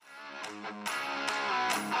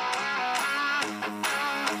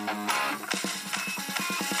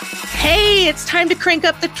Hey, it's time to crank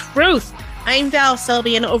up the truth. I'm Val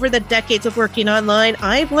Selby, and over the decades of working online,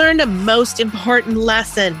 I've learned a most important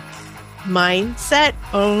lesson. Mindset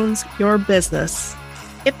owns your business.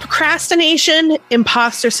 If procrastination,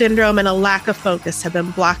 imposter syndrome, and a lack of focus have been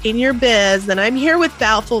blocking your biz, then I'm here with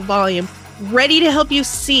Val Full Volume, ready to help you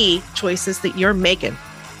see choices that you're making.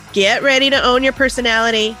 Get ready to own your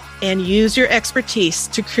personality and use your expertise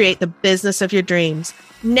to create the business of your dreams.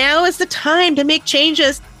 Now is the time to make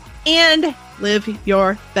changes and live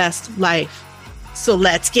your best life. So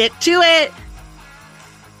let's get to it.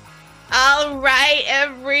 All right,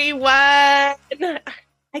 everyone.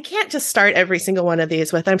 I can't just start every single one of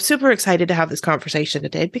these with, I'm super excited to have this conversation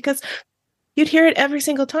today because you'd hear it every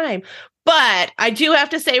single time. But I do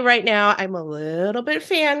have to say right now, I'm a little bit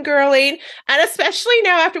fangirling, and especially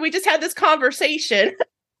now after we just had this conversation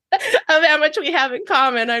of how much we have in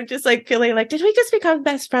common, I'm just like feeling like, did we just become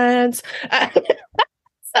best friends?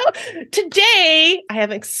 So today I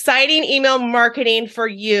have exciting email marketing for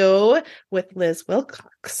you with Liz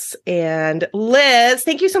Wilcox. And Liz,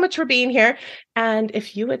 thank you so much for being here. And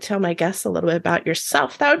if you would tell my guests a little bit about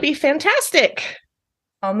yourself, that would be fantastic.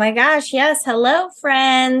 Oh my gosh. Yes. Hello,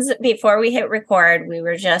 friends. Before we hit record, we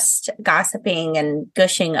were just gossiping and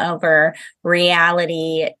gushing over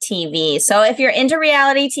reality TV. So if you're into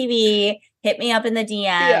reality TV, hit me up in the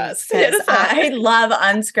DMs because I love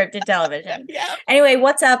unscripted television. Yeah. Anyway,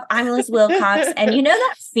 what's up? I'm Liz Wilcox. And you know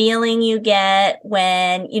that feeling you get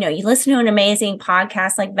when, you listen to an amazing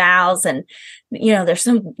podcast like Val's and, there's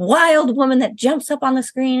some wild woman that jumps up on the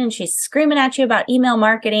screen and she's screaming at you about email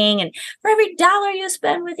marketing. And for every $1 you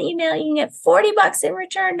spend with email, you can get $40 in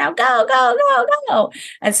return. Now go, go, go, go.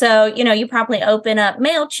 And so, you probably open up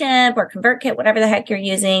MailChimp or ConvertKit, whatever the heck you're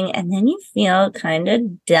using. And then you feel kind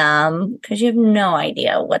of dumb because you have no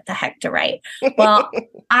idea what the heck to write. Well,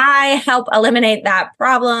 I help eliminate that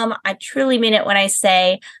problem. I truly mean it when I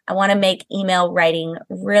say I want to make email writing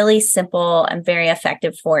really simple and very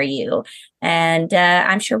effective for you. And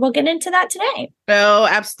I'm sure we'll get into that today. Oh,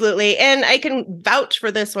 absolutely. And I can vouch for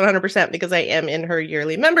this 100% because I am in her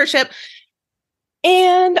yearly membership.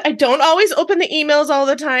 And I don't always open the emails all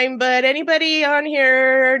the time, but anybody on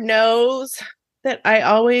here knows that I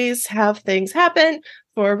always have things happen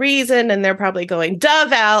for a reason. And they're probably going, duh,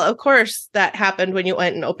 Val, of course that happened when you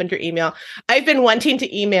went and opened your email. I've been wanting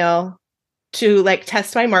to email to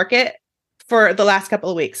test my market for the last couple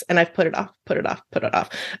of weeks, and I've put it off.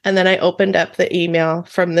 And then I opened up the email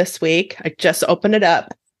from this week. I just opened it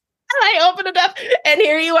up. And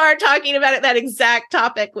here you are talking about it, that exact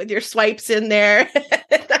topic with your swipes in there.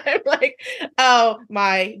 And I'm like, oh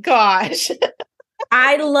my gosh.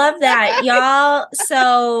 I love that, y'all.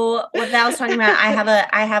 So what Val was talking about,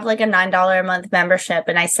 I have like a $9 a month membership,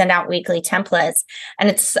 and I send out weekly templates.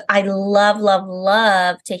 And I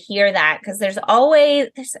love to hear that because there's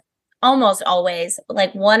almost always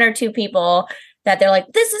like one or two people that they're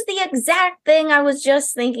like, this is the exact thing I was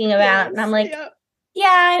just thinking about. Yes, and I'm like,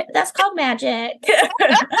 yeah, that's called magic.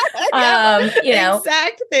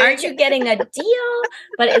 Exact thing. Aren't you getting a deal?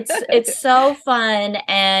 But it's so fun.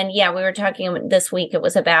 And yeah, we were talking this week, it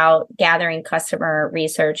was about gathering customer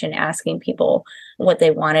research and asking people what they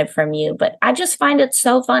wanted from you. But I just find it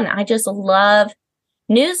so fun. I just love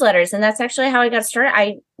newsletters. And that's actually how I got started.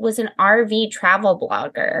 I was an RV travel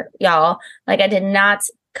blogger, y'all. I did not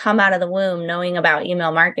come out of the womb knowing about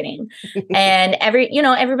email marketing. And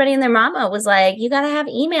everybody and their mama was like, you got to have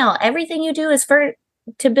email. Everything you do is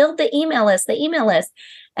to build the email list.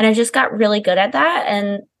 And I just got really good at that.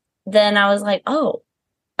 And then I was like, oh,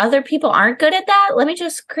 other people aren't good at that. Let me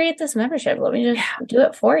just create this membership. Let me just do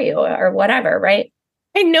it for you or whatever. Right.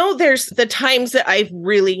 I know there's the times that I've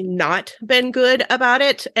really not been good about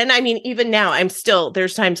it. And I mean, even now,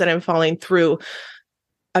 there's times that I'm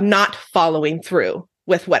not following through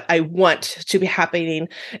with what I want to be happening.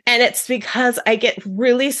 And it's because I get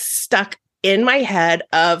really stuck in my head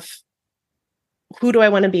of who do I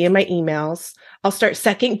want to be in my emails? I'll start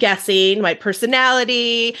second guessing my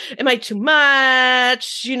personality. Am I too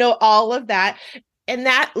much? All of that. And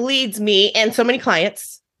that leads me and so many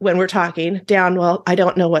clients when we're talking down, well, I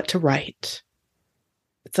don't know what to write.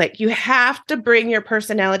 It's like, you have to bring your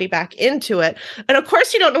personality back into it. And of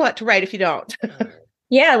course, you don't know what to write if you don't.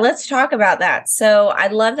 Yeah, let's talk about that. So I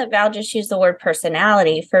love that Val just used the word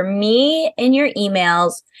personality. For me, in your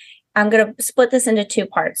emails, I'm going to split this into two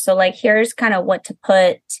parts. So here's kind of what to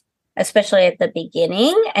put, especially at the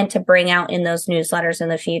beginning, and to bring out in those newsletters in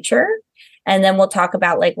the future. And then we'll talk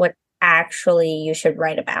about what actually you should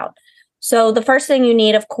write about. So the first thing you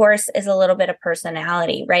need, of course, is a little bit of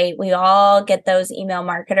personality, right? We all get those email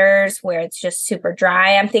marketers where it's just super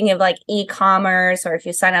dry. I'm thinking of like e-commerce, or if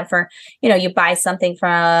you sign up for, you buy something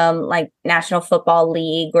from like National Football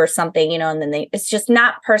League or something, and then it's just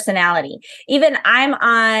not personality. Even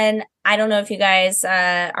I don't know if you guys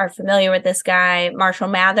are familiar with this guy, Marshall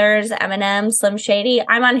Mathers, Eminem, Slim Shady.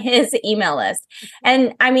 I'm on his email list.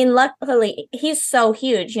 And I mean, luckily, he's so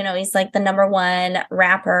huge. He's like the number one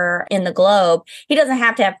rapper in the globe. He doesn't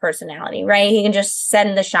have to have personality, right? He can just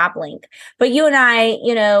send the shop link. But you and I,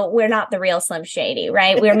 we're not the real Slim Shady,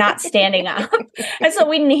 right? We're not standing up. And so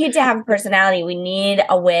we need to have a personality. We need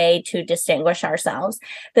a way to distinguish ourselves.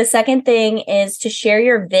 The second thing is to share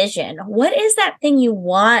your vision. What is that thing you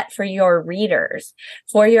want for your readers,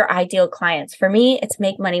 for your ideal clients? For me, it's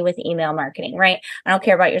make money with email marketing, right? I don't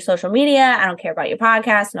care about your social media. I don't care about your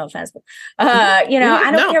podcast. No offense. I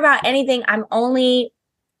don't care about anything. I'm only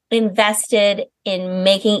invested in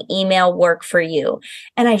making email work for you.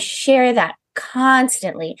 And I share that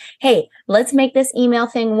constantly. Hey, let's make this email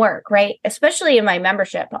thing work, right? Especially in my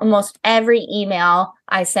membership. Almost every email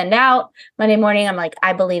I send out Monday morning, I'm like,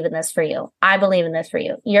 I believe in this for you. I believe in this for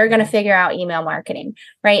you. You're going to figure out email marketing,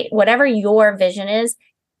 right? Whatever your vision is,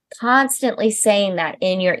 constantly saying that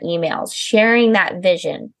in your emails, sharing that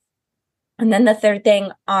vision. And then the third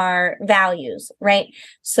thing are values, right?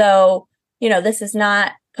 So, this is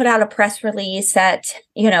not put out a press release at,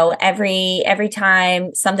 every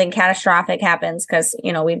time something catastrophic happens, because,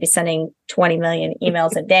 we'd be sending 20 million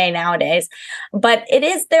emails a day nowadays. But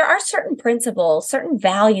there are certain principles, certain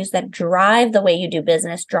values that drive the way you do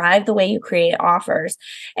business, drive the way you create offers,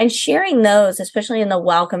 and sharing those, especially in the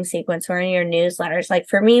welcome sequence or in your newsletters. Like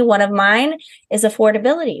for me, one of mine is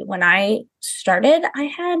affordability. When I started, I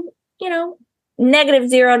had, negative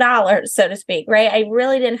 $0, so to speak, right? I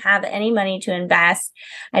really didn't have any money to invest.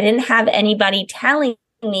 I didn't have anybody telling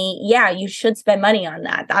me, yeah, you should spend money on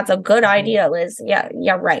that. That's a good idea, Liz. Yeah,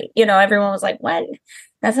 right. Everyone was like, what?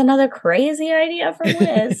 That's another crazy idea from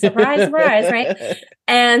Liz. Surprise, surprise, right?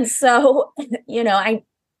 And so,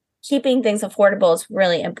 keeping things affordable is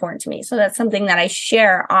really important to me. So that's something that I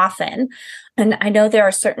share often. And I know there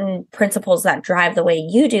are certain principles that drive the way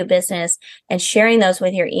you do business, and sharing those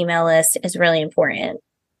with your email list is really important.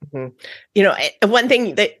 Mm-hmm. One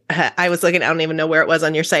thing that I was looking, I don't even know where it was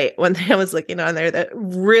on your site. One thing I was looking on there that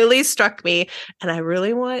really struck me, and I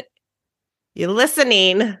really want you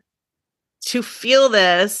listening to feel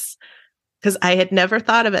this, because I had never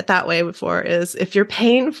thought of it that way before, is if you're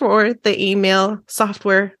paying for the email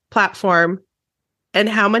software platform, and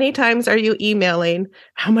how many times are you emailing,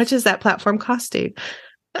 how much is that platform costing?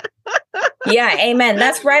 Yeah, amen.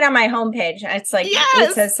 That's right on my homepage. It's like,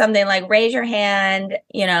 It says something like, raise your hand,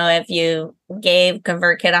 if you gave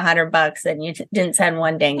ConvertKit $100 and you didn't send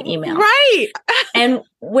one dang email. Right. And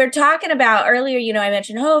we're talking about earlier, I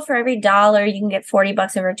mentioned, for every dollar you can get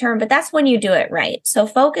 $40 in return, but that's when you do it right. So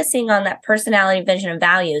focusing on that personality, vision, and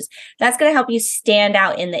values, that's going to help you stand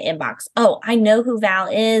out in the inbox. Oh, I know who Val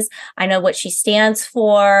is. I know what she stands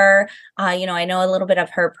for. I know a little bit of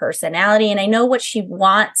her personality, and I know what she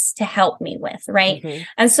wants to help me with, right? Mm-hmm.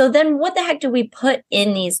 And so then what the heck do we put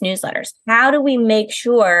in these newsletters? How do we make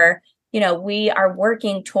sure, we are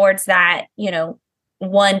working towards that, $1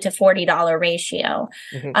 to $40 ratio?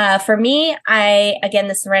 Mm-hmm. For me, again,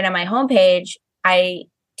 this is right on my homepage. I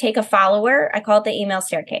take a follower. I call it the email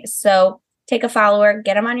staircase. So take a follower,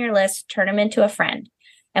 get them on your list, turn them into a friend.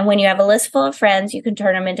 And when you have a list full of friends, you can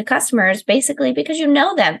turn them into customers, basically because you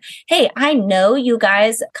know them. Hey, I know you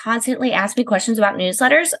guys constantly ask me questions about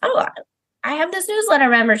newsletters. Oh, I have this newsletter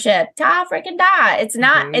membership. Ta freaking da. It's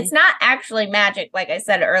not actually magic, like I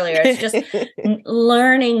said earlier. It's just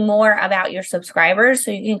learning more about your subscribers so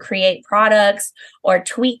you can create products or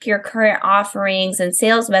tweak your current offerings and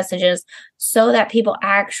sales messages so that people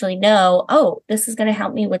actually know, oh, this is going to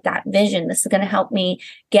help me with that vision. This is going to help me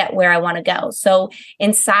get where I want to go. So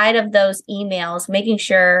inside of those emails, making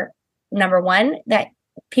sure, number one, that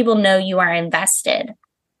people know you are invested.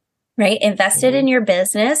 Right? Invested in your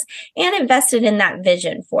business and invested in that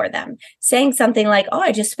vision for them. Saying something like, oh,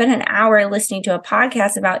 I just spent an hour listening to a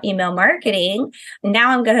podcast about email marketing. Now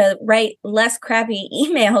I'm going to write less crappy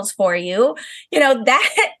emails for you.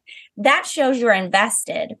 That shows you're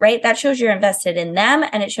invested, right? That shows you're invested in them,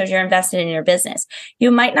 and it shows you're invested in your business. You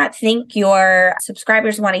might not think your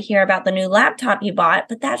subscribers want to hear about the new laptop you bought,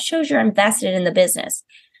 but that shows you're invested in the business.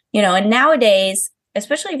 And nowadays,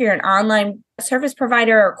 especially if you're an online service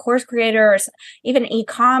provider or course creator or even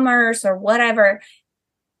e-commerce or whatever,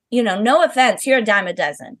 no offense, you're a dime a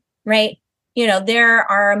dozen, right?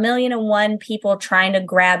 there are 1,000,001 people trying to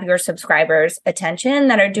grab your subscribers' attention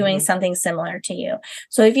that are doing something similar to you.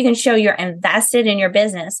 So if you can show you're invested in your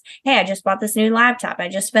business, hey, I just bought this new laptop. I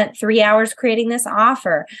just spent 3 hours creating this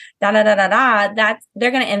offer, that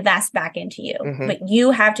they're going to invest back into you. But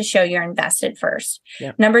you have to show you're invested first.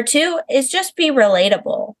 Yep. Number 2 is just be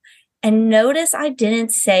relatable. And notice I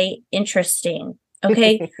didn't say interesting.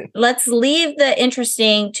 Okay, let's leave the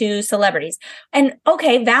interesting to celebrities. And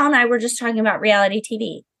okay, Val and I were just talking about reality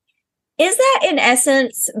TV. Is that in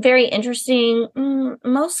essence very interesting?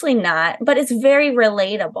 Mostly not, but it's very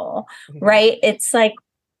relatable, right? It's like,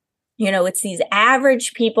 it's these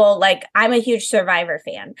average people. Like, I'm a huge Survivor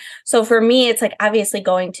fan. So for me, it's like, obviously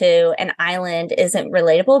going to an island isn't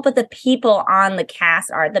relatable, but the people on the cast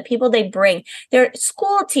are. The people they bring. They're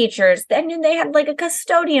school teachers. Then they had like a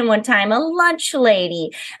custodian one time, a lunch lady,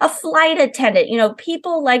 a flight attendant,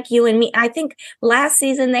 people like you and me. I think last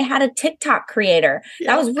season they had a TikTok creator.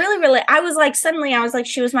 That was really, I was like, suddenly I was like,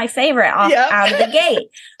 she was my favorite out of the gate,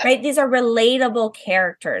 right? These are relatable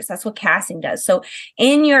characters. That's what casting does. So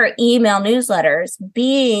in your email newsletters,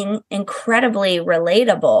 being incredibly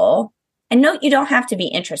relatable. And no, you don't have to be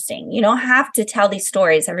interesting. You don't have to tell these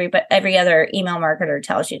stories every other email marketer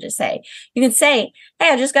tells you to say. You can say,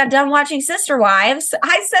 hey, I just got done watching Sister Wives.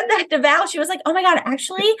 I said that to Val. She was like, oh my God,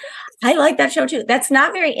 actually, I like that show too. That's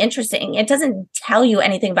not very interesting. It doesn't tell you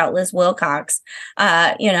anything about Liz Wilcox,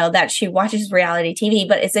 that she watches reality TV,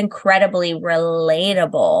 but it's incredibly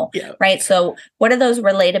relatable, right? So what are those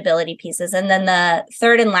relatability pieces? And then the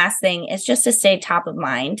third and last thing is just to stay top of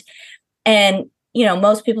mind. And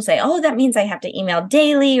most people say, oh, that means I have to email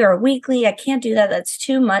daily or weekly. I can't do that. That's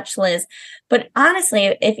too much, Liz. But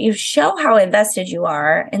honestly, if you show how invested you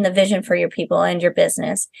are in the vision for your people and your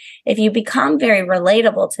business, if you become very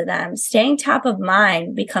relatable to them, staying top of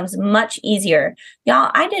mind becomes much easier.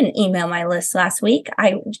 Y'all, I didn't email my list last week.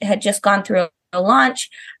 I had just gone through a launch.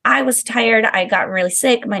 I was tired. I got really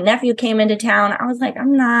sick. My nephew came into town. I was like,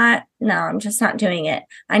 I'm just not doing it.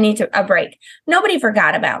 I need a break. Nobody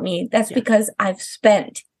forgot about me. That's because I've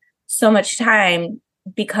spent so much time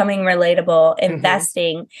becoming relatable,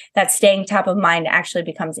 investing, that staying top of mind actually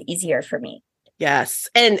becomes easier for me. Yes.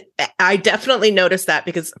 And I definitely noticed that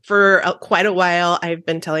because for quite a while, I've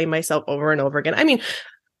been telling myself over and over again. I mean,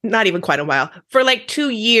 not even quite a while. For like 2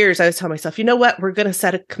 years, I was telling myself, you know what? We're going to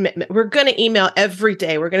set a commitment. We're going to email every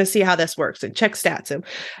day. We're going to see how this works and check stats. And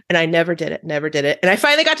I never did it. And I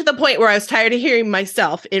finally got to the point where I was tired of hearing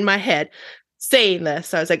myself in my head saying this.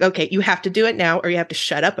 So I was like, okay, you have to do it now or you have to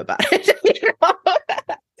shut up about it.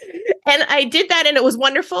 And I did that and it was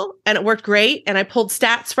wonderful and it worked great. And I pulled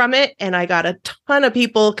stats from it and I got a ton of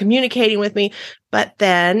people communicating with me. But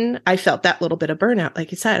then I felt that little bit of burnout.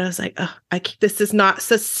 Like you said, I was like, oh, this is not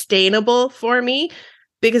sustainable for me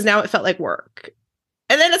because now it felt like work.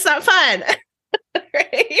 And then it's not fun.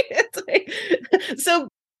 Right? So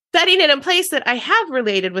setting it in place that I have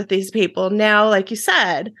related with these people now, like you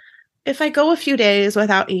said, if I go a few days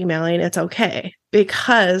without emailing, it's okay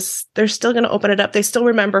because they're still going to open it up. They still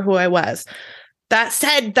remember who I was. That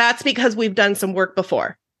said, that's because we've done some work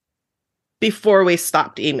before we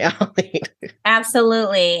stopped emailing.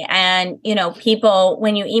 Absolutely. And, people,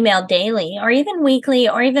 when you email daily or even weekly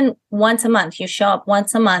or even once a month, you show up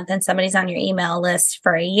once a month and somebody's on your email list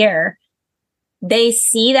for a year, they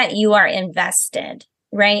see that you are invested,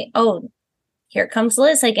 right? Oh, here comes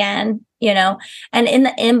Liz again, and in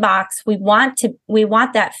the inbox, we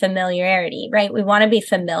want that familiarity, right? We want to be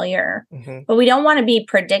familiar, but we don't want to be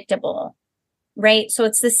predictable, right? So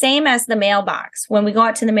it's the same as the mailbox. When we go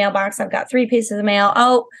out to the mailbox, I've got 3 pieces of mail.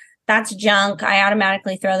 Oh, that's junk. I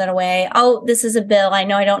automatically throw that away. Oh, this is a bill. I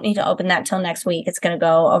know I don't need to open that till next week. It's going to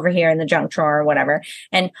go over here in the junk drawer or whatever.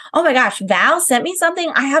 And oh my gosh, Val sent me something.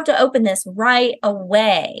 I have to open this right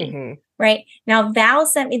away. Right now, Val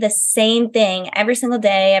sent me the same thing every single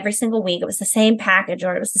day, every single week. It was the same package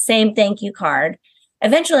or it was the same thank you card.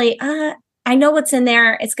 Eventually, I know what's in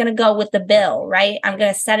there. It's going to go with the bill, right? I'm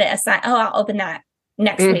going to set it aside. Oh, I'll open that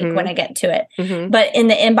next week when I get to it. But in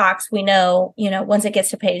the inbox, we know, once it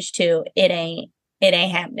gets to page 2, it ain't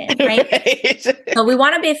happening, right? So we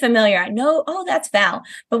want to be familiar. I know, oh, that's Val,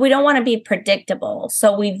 but we don't want to be predictable.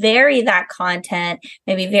 So we vary that content,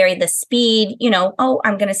 maybe vary the speed, oh,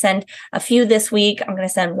 I'm going to send a few this week. I'm going to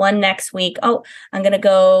send one next week. Oh, I'm going to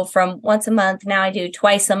go from once a month. Now I do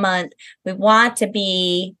twice a month. We want to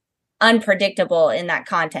be unpredictable in that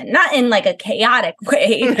content, not in like a chaotic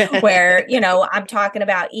way where, I'm talking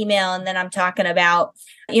about email and then I'm talking about,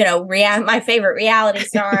 my favorite reality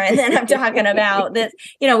star. And then I'm talking about this,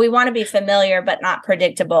 we want to be familiar, but not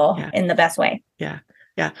predictable in the best way. Yeah.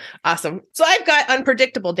 Yeah. Awesome. So I've got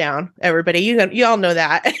unpredictable down, everybody. You all know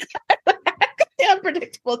that.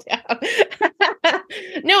 Unpredictable down.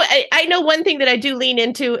 No, I know one thing that I do lean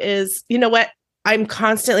into is, you know what? I'm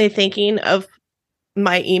constantly thinking of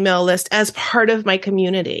my email list as part of my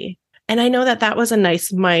community. And I know that was a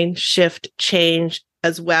nice mind shift change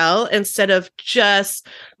as well, instead of just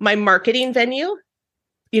my marketing venue.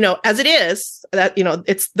 As it is, that,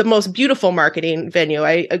 it's the most beautiful marketing venue.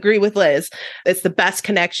 I agree with Liz. It's the best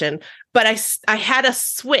connection. But I had a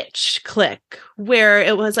switch click where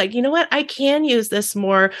it was like, you know what? I can use this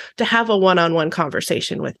more to have a one-on-one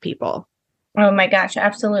conversation with people. Oh my gosh,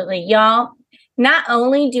 absolutely. Y'all, not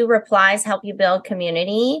only do replies help you build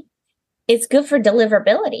community, it's good for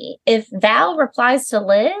deliverability. If Val replies to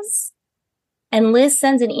Liz, and Liz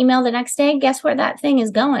sends an email the next day, guess where that thing is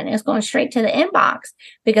going? It's going straight to the inbox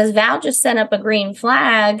because Val just sent up a green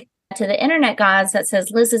flag to the internet gods that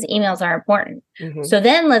says Liz's emails are important. Mm-hmm. So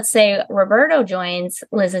then let's say Roberto joins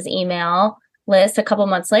Liz's email list a couple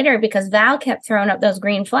months later because Val kept throwing up those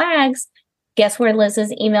green flags. Guess where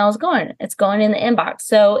Liz's email is going? It's going in the inbox.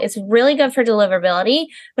 So it's really good for deliverability,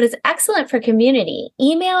 but it's excellent for community.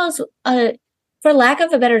 Emails, for lack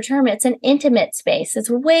of a better term, it's an intimate space. It's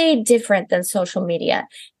way different than social media.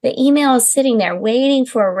 The email is sitting there waiting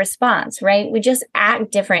for a response, right? We just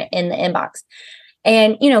act different in the inbox.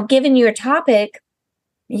 And, given your topic,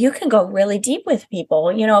 you can go really deep with people.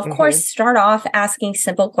 Of course, start off asking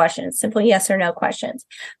simple questions, simple yes or no questions.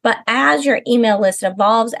 But as your email list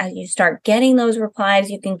evolves, as you start getting those replies,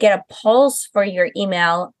 you can get a pulse for your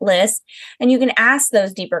email list and you can ask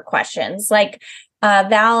those deeper questions. Like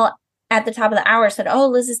Val at the top of the hour said, oh,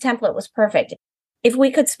 Liz's template was perfect. If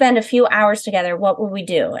we could spend a few hours together, what would we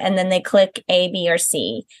do? And then they click A, B, or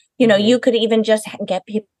C. You could even just get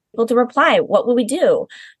people to reply. What would we do?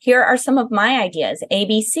 Here are some of my ideas, A,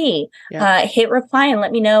 B, C. Yeah. Hit reply and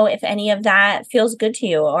let me know if any of that feels good to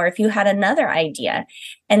you or if you had another idea.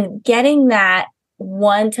 And getting that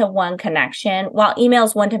one-to-one connection, while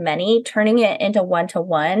email's one-to-many, turning it into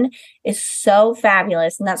one-to-one is so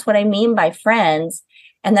fabulous. And that's what I mean by friends.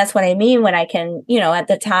 And that's what I mean when I can, at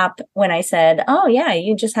the top, when I said, oh, yeah,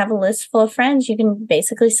 you just have a list full of friends, you can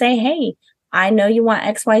basically say, hey, I know you want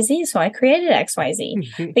XYZ, so I created XYZ.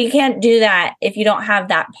 Mm-hmm. But you can't do that if you don't have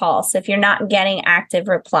that pulse, if you're not getting active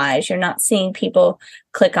replies, you're not seeing people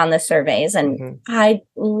click on the surveys. And I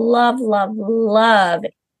love, love, love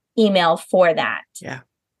email for that. Yeah.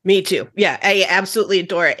 Me too. Yeah, I absolutely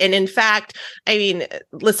adore it. And in fact,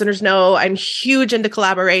 listeners know I'm huge into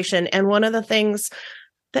collaboration. And one of the things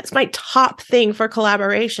that's my top thing for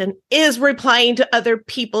collaboration is replying to other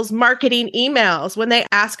people's marketing emails. When they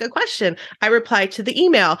ask a question, I reply to the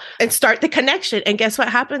email and start the connection. And guess what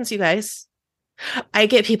happens, you guys? I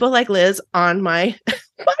get people like Liz on my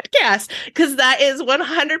podcast because that is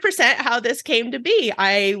 100% how this came to be.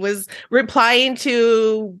 I was replying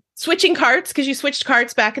to switching carts because you switched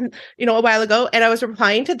carts back in, a while ago. And I was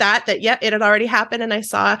replying to that, it had already happened. And I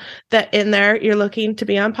saw that in there, you're looking to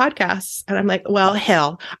be on podcasts. And I'm like, well,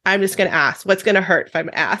 hell, I'm just going to ask. What's going to hurt if I'm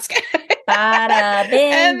asked? Bada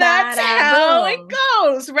bing, and that's how boom. it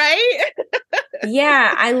goes, right?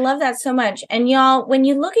 Yeah, I love that so much. And y'all, when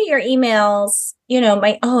you look at your emails,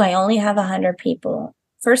 I only have 100 people.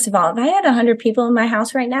 First of all, if I had 100 people in my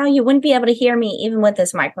house right now, you wouldn't be able to hear me even with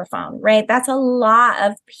this microphone, right? That's a lot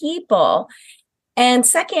of people. And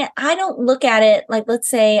second, I don't look at it like, let's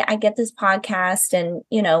say I get this podcast and,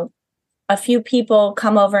 a few people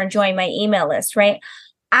come over and join my email list, right?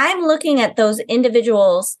 I'm looking at those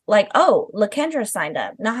individuals like, oh, LaKendra signed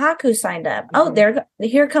up. Nahaku signed up. Mm-hmm. Oh,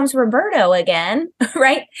 here comes Roberto again,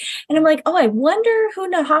 right? And I'm like, oh, I wonder who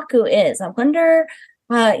Nahaku is. I wonder,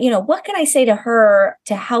 what can I say to her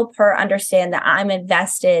to help her understand that I'm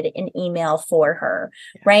invested in email for her,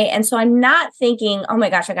 right? And so I'm not thinking, oh my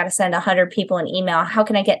gosh, I got to send 100 people an email. How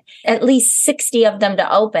can I get at least 60 of them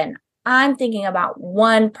to open? I'm thinking about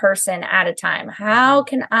one person at a time. How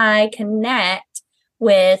can I connect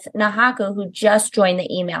with Nahaku, who just joined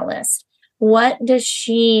the email list? What does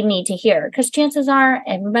she need to hear? Because chances are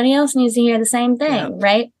everybody else needs to hear the same thing,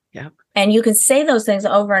 right? Yeah. And you can say those things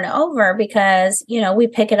over and over because, we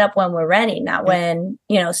pick it up when we're ready, not when,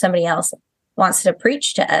 somebody else wants to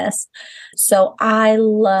preach to us. So I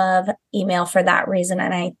love email for that reason.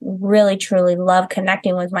 And I really, truly love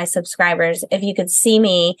connecting with my subscribers. If you could see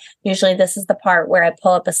me, usually this is the part where I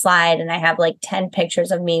pull up a slide and I have like 10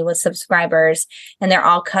 pictures of me with subscribers, and they're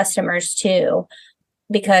all customers too,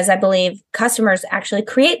 because I believe customers actually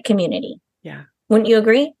create community. Yeah. Wouldn't you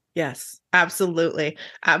agree? Yes, absolutely.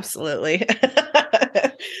 Absolutely.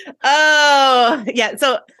 Oh, yeah.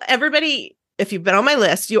 So everybody, if you've been on my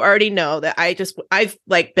list, you already know that I've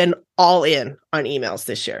like been all in on emails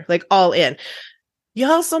this year, like all in. You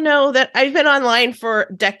also know that I've been online for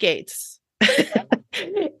decades.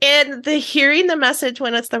 And hearing the message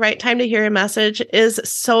when it's the right time to hear a message is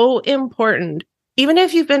so important. Even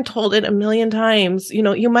if you've been told it a million times,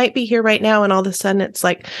 you might be here right now and all of a sudden it's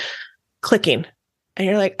like clicking. And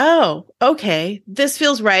you're like, oh, okay, this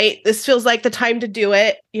feels right. This feels like the time to do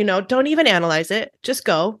it. Don't even analyze it. Just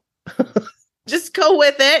go. Just go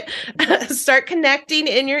with it. Start connecting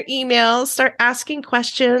in your emails. Start asking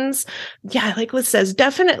questions. Yeah, like Liz says,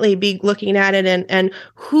 definitely be looking at it and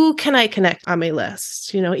who can I connect on my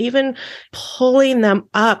list? Even pulling them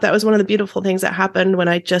up. That was one of the beautiful things that happened when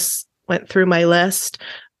I just went through my list.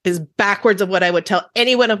 Is backwards of what I would tell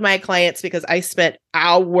any one of my clients because I spent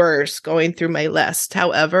hours going through my list.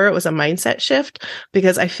 However, it was a mindset shift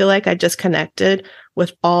because I feel like I just connected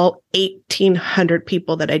with all 1,800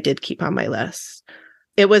 people that I did keep on my list.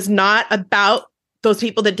 It was not about those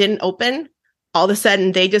people that didn't open. All of a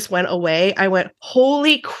sudden, they just went away. I went,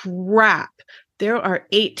 holy crap. There are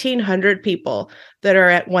 1,800 people that are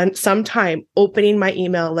at some time opening my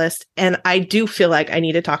email list. And I do feel like I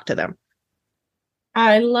need to talk to them.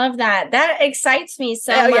 I love that. That excites me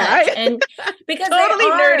so much. Yeah. And because totally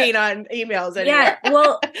nerding on emails anymore. Yeah.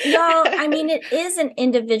 Well, y'all, it is an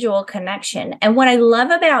individual connection. And what I love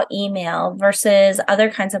about email versus other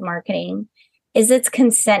kinds of marketing is it's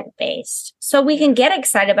consent-based. So we can get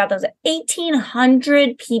excited about those.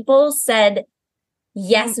 1,800 people said,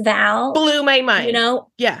 yes, Val. Blew my mind.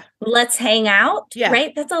 Yeah. Let's hang out. Yeah.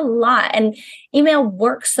 Right. That's a lot. And email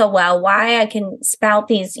works so well. Why I can spout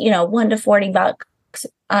these, $1 to $40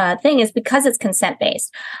 thing is because it's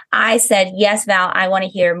consent-based. I said, yes, Val, I want to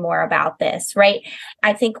hear more about this, right?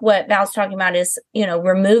 I think what Val's talking about is,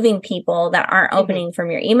 removing people that aren't opening from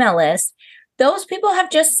your email list. Those people have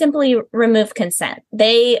just simply removed consent.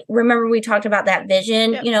 Remember we talked about that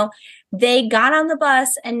vision, they got on the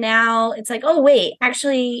bus and now it's like, oh, wait,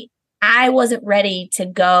 actually, I wasn't ready to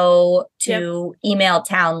go to email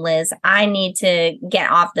town, Liz. I need to get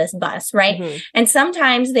off this bus, right? Mm-hmm. And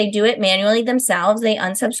sometimes they do it manually themselves. They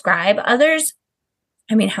unsubscribe. Others,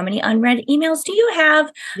 how many unread emails do you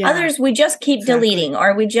have? Yeah, others, we just keep deleting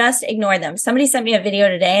or we just ignore them. Somebody sent me a video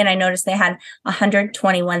today and I noticed they had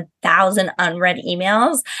 121,000 unread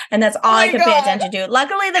emails. And that's all I could pay attention to.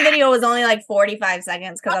 Luckily, the video was only like 45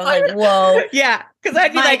 seconds because I was like, whoa. Yeah. Because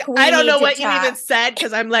I'd be like, I don't know what you even said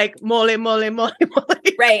because I'm like, mole.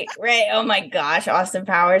 Right. Oh my gosh. Austin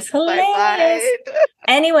Powers. Hilarious.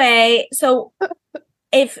 Anyway, so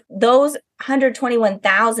if those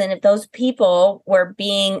 121,000, if those people were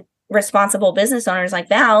being responsible business owners like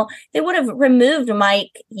Val, they would have removed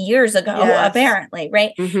Mike years ago, apparently,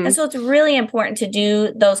 right? Mm-hmm. And so it's really important to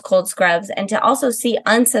do those cold scrubs and to also see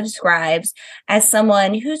unsubscribes as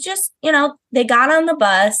someone who's just, they got on the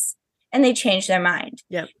bus and they changed their mind.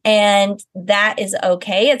 Yep. And that is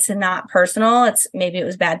okay. It's not personal. Maybe it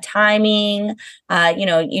was bad timing.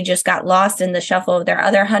 You just got lost in the shuffle of their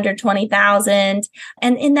other 120,000.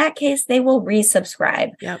 And in that case, they will resubscribe.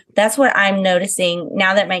 Yep. That's what I'm noticing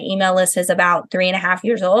now that my email list is about 3.5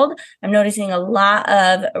 years old. I'm noticing a lot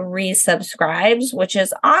of resubscribes, which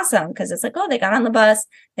is awesome because it's like, oh, they got on the bus,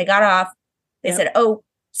 they got off. They said, oh,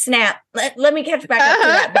 snap. Let me catch back up to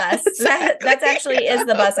that bus. That's actually is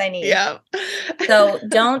the bus I need. Yeah. So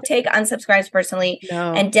don't take unsubscribes personally.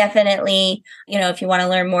 No. And definitely, if you want to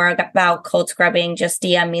learn more about cold scrubbing, just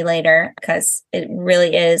DM me later because it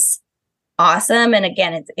really is awesome. And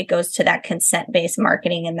again, it goes to that consent-based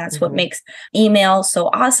marketing. And that's what makes email so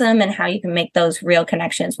awesome and how you can make those real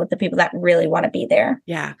connections with the people that really want to be there.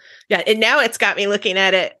 Yeah. Yeah. And now it's got me looking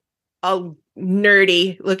at it all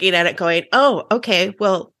nerdy, looking at it going, oh, okay,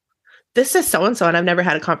 well, this is so-and-so and I've never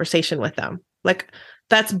had a conversation with them. Like,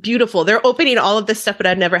 that's beautiful. They're opening all of this stuff, but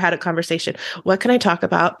I've never had a conversation. What can I talk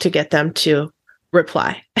about to get them to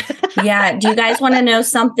reply? Yeah. Do you guys want to know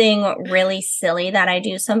something really silly that I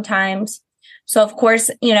do sometimes? So of course,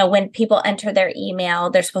 when people enter their email,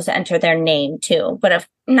 they're supposed to enter their name too, but if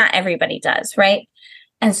not everybody does, right?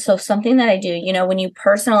 And so something that I do, when you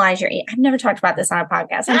personalize I've never talked about this on a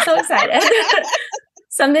podcast. I'm so excited.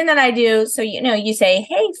 Something that I do. So, you say,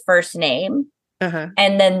 hey, first name.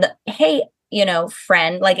 And then, hey,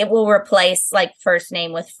 friend, like it will replace like first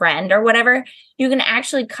name with friend or whatever. You can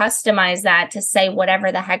actually customize that to say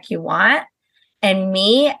whatever the heck you want. And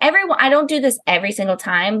I don't do this every single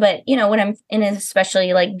time, but when I'm in an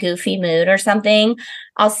especially like goofy mood or something,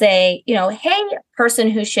 I'll say, hey, person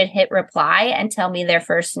who should hit reply and tell me their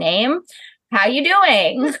first name. How you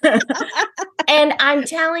doing? And I'm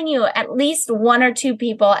telling you, at least one or two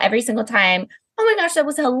people every single time oh my gosh, that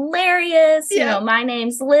was hilarious. My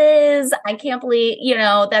name's Liz. I can't believe,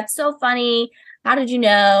 that's so funny. How did you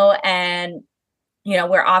know? And,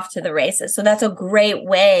 we're off to the races. So that's a great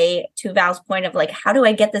way, to Val's point of like, how do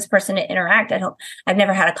I get this person to interact? I've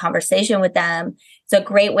never had a conversation with them. It's a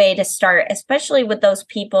great way to start, especially with those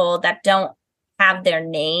people that don't have their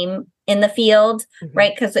name in the field,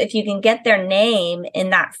 right? Because if you can get their name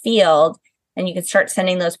in that field and you can start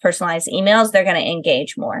sending those personalized emails, they're going to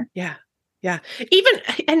engage more. Yeah. Yeah.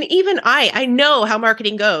 Even I know how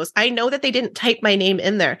marketing goes. I know that they didn't type my name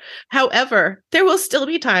in there. However, there will still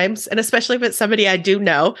be times, and especially if it's somebody I do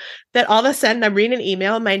know, that all of a sudden I'm reading an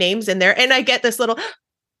email and my name's in there and I get this little,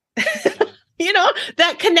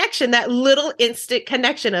 that connection, that little instant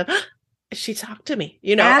connection of, she talked to me,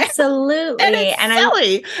 Absolutely. And it's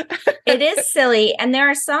silly. It is silly. And there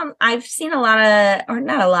are I've seen a lot of, or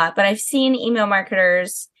not a lot, but I've seen email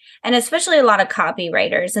marketers and especially a lot of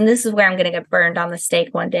copywriters. And this is where I'm going to get burned on the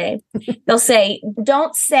stake one day. They'll say,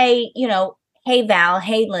 don't say, hey, Val,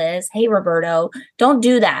 hey, Liz, hey, Roberto. Don't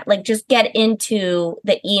do that. Like, just get into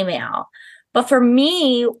the email. But for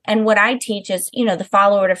me, and what I teach is, the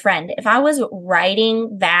follower to friend. If I was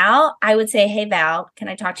writing Val, I would say, "Hey Val, can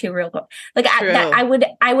I talk to you real quick?" Like I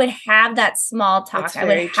would have that small talk. I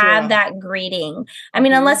would have that greeting. I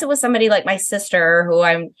mean, unless it was somebody like my sister who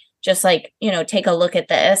I'm just like, take a look at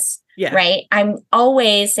this, right? I'm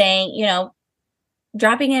always saying,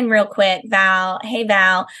 dropping in real quick, Val, hey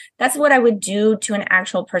Val. That's what I would do to an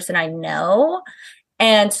actual person I know.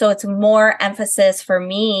 And so it's more emphasis for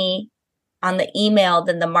me on the email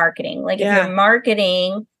than the marketing. Like if you're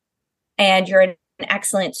marketing and you're an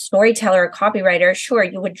excellent storyteller or copywriter, sure,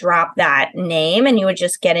 you would drop that name and you would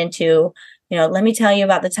just get into, let me tell you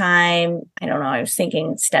about the time, I don't know, I was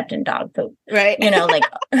thinking stepped in dog poop. Right.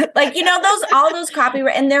 All those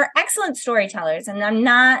copywriters, and they're excellent storytellers. And I'm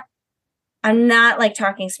not like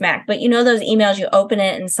talking smack, but those emails, you open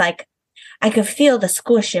it and it's like, I could feel the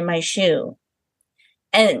squish in my shoe.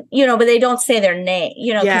 And, but they don't say their name,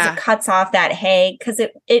 because it cuts off that, hey, because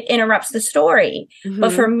it interrupts the story.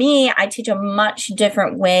 But for me, I teach a much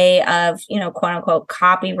different way of, quote unquote,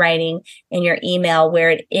 copywriting in your email, where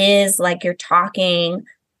it is like you're talking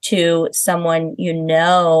to someone,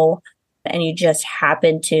 and you just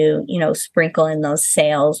happen to, sprinkle in those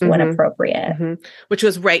sales when appropriate. Which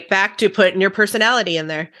was right back to putting your personality in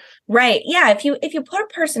there. Right. Yeah. If you put a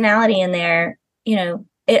personality in there,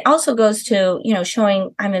 it also goes to,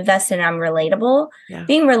 showing I'm invested and I'm relatable. Yeah.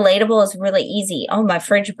 Being relatable is really easy. Oh, my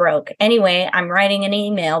fridge broke. Anyway, I'm writing an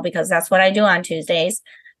email because that's what I do on Tuesdays.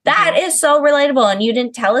 That is so relatable. And you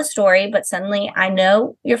didn't tell a story, but suddenly I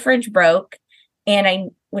know your fridge broke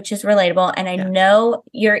which is relatable. And I know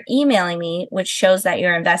you're emailing me, which shows that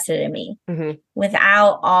you're invested in me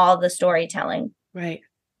without all the storytelling. Right.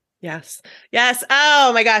 Yes. Yes.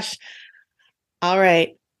 Oh my gosh. All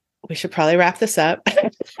right. We should probably wrap this up.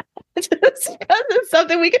 It's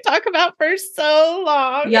something we could talk about for so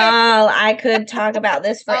long. Y'all, I could talk about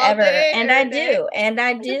this forever. And I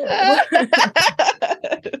do.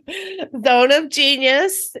 Zone of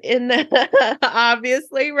genius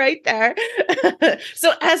obviously right there.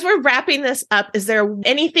 So as we're wrapping this up, is there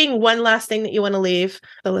one last thing that you want to leave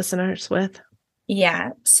the listeners with?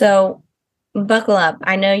 Yeah. So buckle up.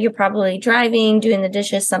 I know you're probably driving, doing the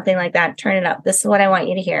dishes, something like that. Turn it up. This is what I want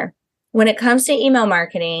you to hear. When it comes to email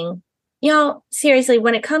marketing, seriously,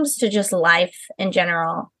 when it comes to just life in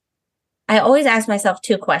general, I always ask myself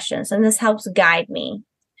two questions, and this helps guide me.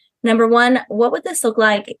 Number one, what would this look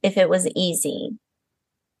like if it was easy?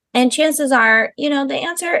 And chances are, the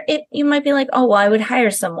answer, you might be like, oh, well, I would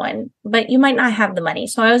hire someone, but you might not have the money.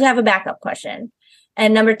 So I always have a backup question.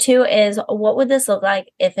 And number two is, what would this look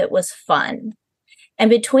like if it was fun? And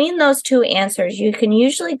between those two answers, you can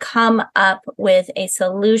usually come up with a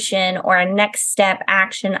solution or a next step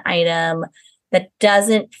action item that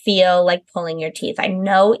doesn't feel like pulling your teeth. I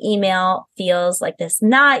know email feels like this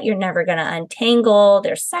knot you're never going to untangle.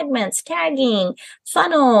 There's segments, tagging,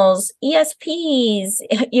 funnels, ESPs,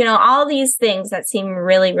 all these things that seem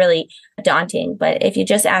really, really daunting. But if you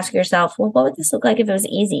just ask yourself, well, what would this look like if it was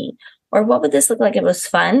easy? Or what would this look like if it was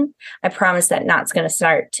fun? I promise that knot's going to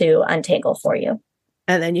start to untangle for you.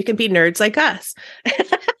 And then you can be nerds like us.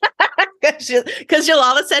 Because you'll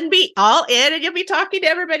all of a sudden be all in and you'll be talking to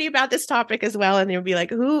everybody about this topic as well. And you'll be like,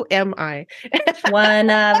 who am I? One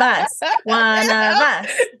of us.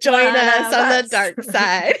 Join us on the dark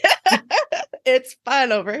side. It's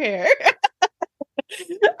fun over here.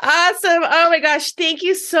 Awesome. Oh my gosh. Thank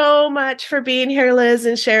you so much for being here, Liz,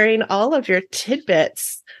 and sharing all of your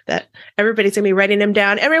tidbits that everybody's going to be writing them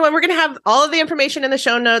down. Everyone, we're going to have all of the information in the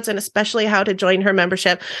show notes, and especially how to join her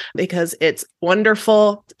membership, because it's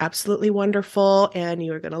wonderful, absolutely wonderful, and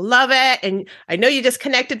you are going to love it. And I know you just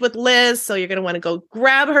connected with Liz, so you're going to want to go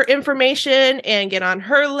grab her information and get on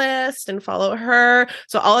her list and follow her.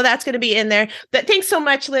 So all of that's going to be in there. But thanks so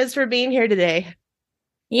much, Liz, for being here today.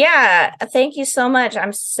 Yeah, thank you so much.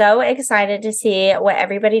 I'm so excited to see what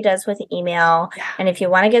everybody does with email. Yeah. And if you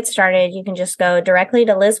want to get started, you can just go directly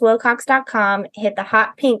to lizwilcox.com, hit the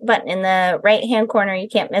hot pink button in the right-hand corner. You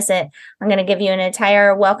can't miss it. I'm going to give you an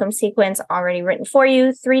entire welcome sequence already written for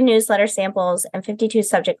you, 3 newsletter samples, and 52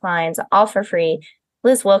 subject lines, all for free.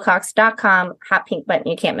 lizwilcox.com, hot pink button.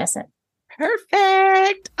 You can't miss it.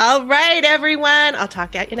 Perfect. All right, everyone. I'll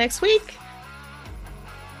talk at you next week.